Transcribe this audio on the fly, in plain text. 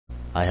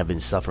I have been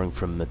suffering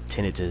from the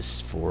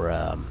tinnitus for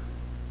a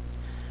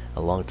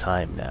long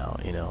time now.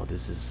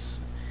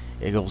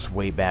 It goes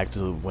way back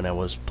to when I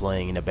was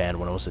playing in a band.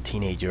 When I was a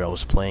teenager, I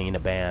was playing in a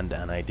band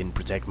and I didn't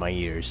protect my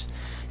ears.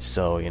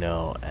 So,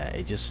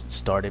 it just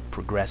started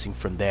progressing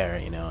from there.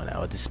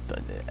 Now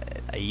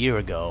a year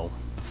ago,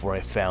 before I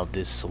found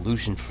this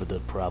solution for the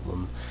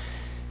problem,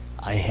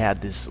 I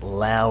had this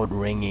loud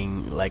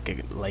ringing, like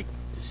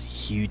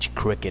this huge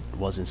cricket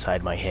was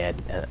inside my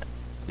head.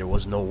 There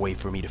was no way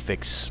for me to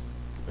fix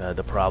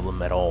the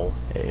problem at all.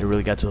 It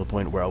really got to the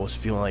point where I was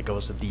feeling like I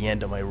was at the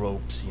end of my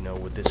ropes,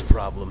 with this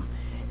problem,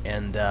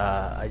 and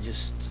I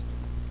just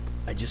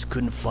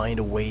couldn't find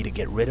a way to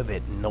get rid of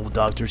it. No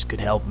doctors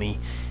could help me,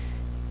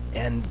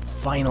 and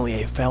finally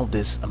I found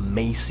this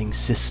amazing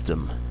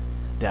system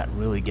that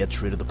really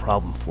gets rid of the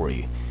problem for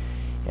you.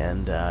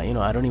 And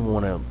I don't even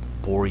want to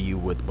bore you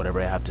with whatever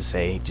I have to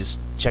say. Just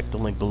check the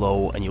link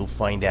below and you'll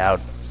find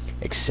out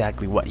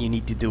exactly what you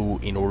need to do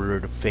in order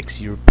to fix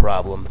your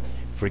problem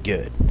for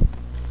good.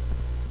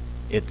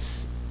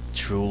 It's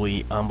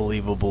truly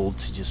unbelievable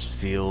to just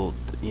feel,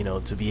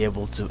 to be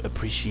able to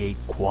appreciate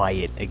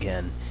quiet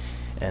again,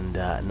 and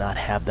not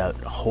have that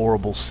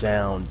horrible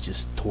sound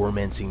just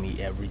tormenting me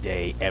every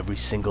day, every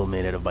single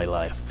minute of my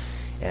life.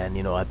 And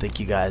I think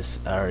you guys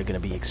are gonna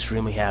be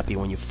extremely happy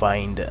when you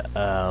find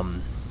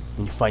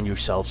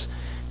yourselves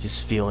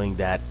just feeling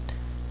that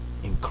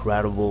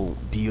incredible,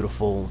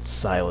 beautiful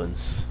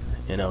silence.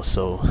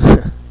 So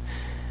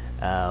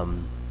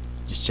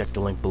just check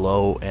the link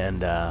below,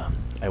 and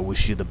I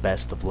wish you the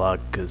best of luck,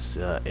 because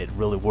it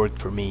really worked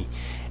for me,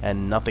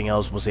 and nothing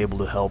else was able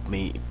to help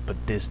me, but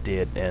this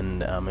did,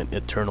 and I'm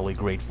eternally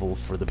grateful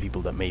for the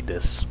people that made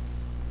this.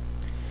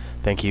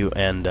 Thank you,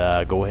 and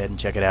go ahead and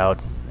check it out.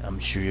 I'm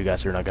sure you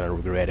guys are not gonna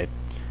regret it,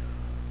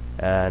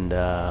 and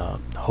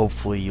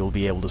hopefully you'll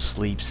be able to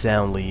sleep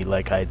soundly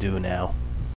like I do now.